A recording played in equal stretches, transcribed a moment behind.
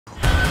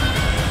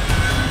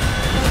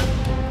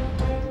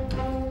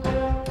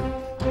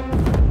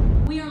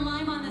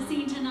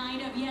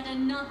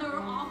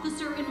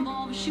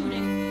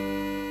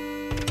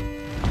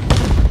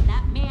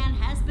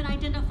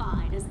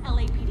identified as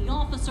LAPD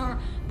officer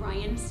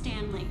Brian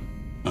Stanley.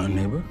 Our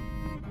neighbor?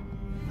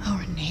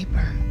 Our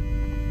neighbor.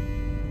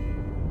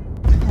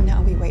 And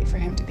now we wait for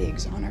him to be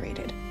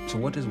exonerated. So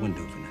what does Wynn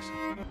do, Vanessa?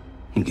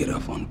 You get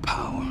off on the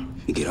power.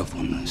 You get off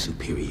on the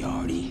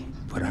superiority.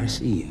 But I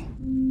see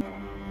you.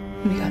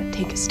 We gotta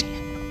take a stand.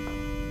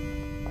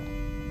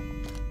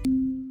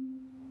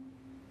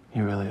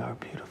 You really are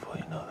beautiful,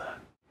 you know that.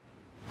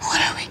 What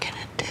are we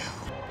gonna do?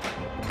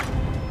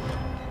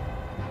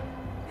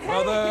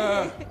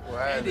 Brother!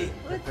 Andy.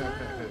 What's up?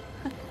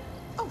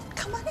 Oh,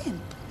 come on in.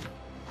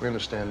 We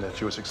understand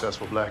that you're a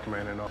successful black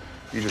man and all.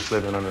 You just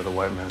living under the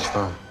white man's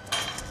thumb.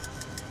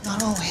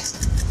 Not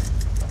always.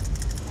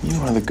 You're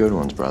one of the good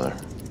ones, brother.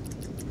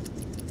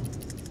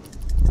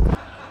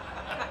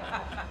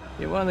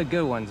 You're one of the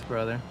good ones,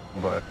 brother.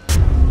 But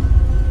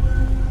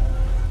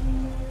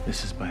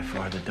This is by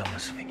far the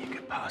dumbest thing you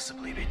could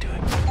possibly be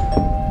doing.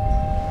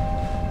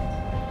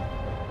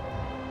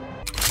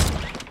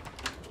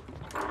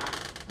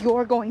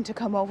 You're going to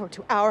come over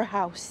to our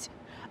house.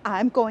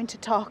 I'm going to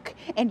talk,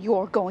 and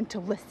you're going to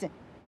listen.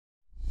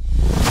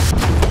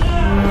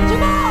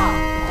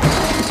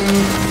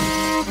 Jamal!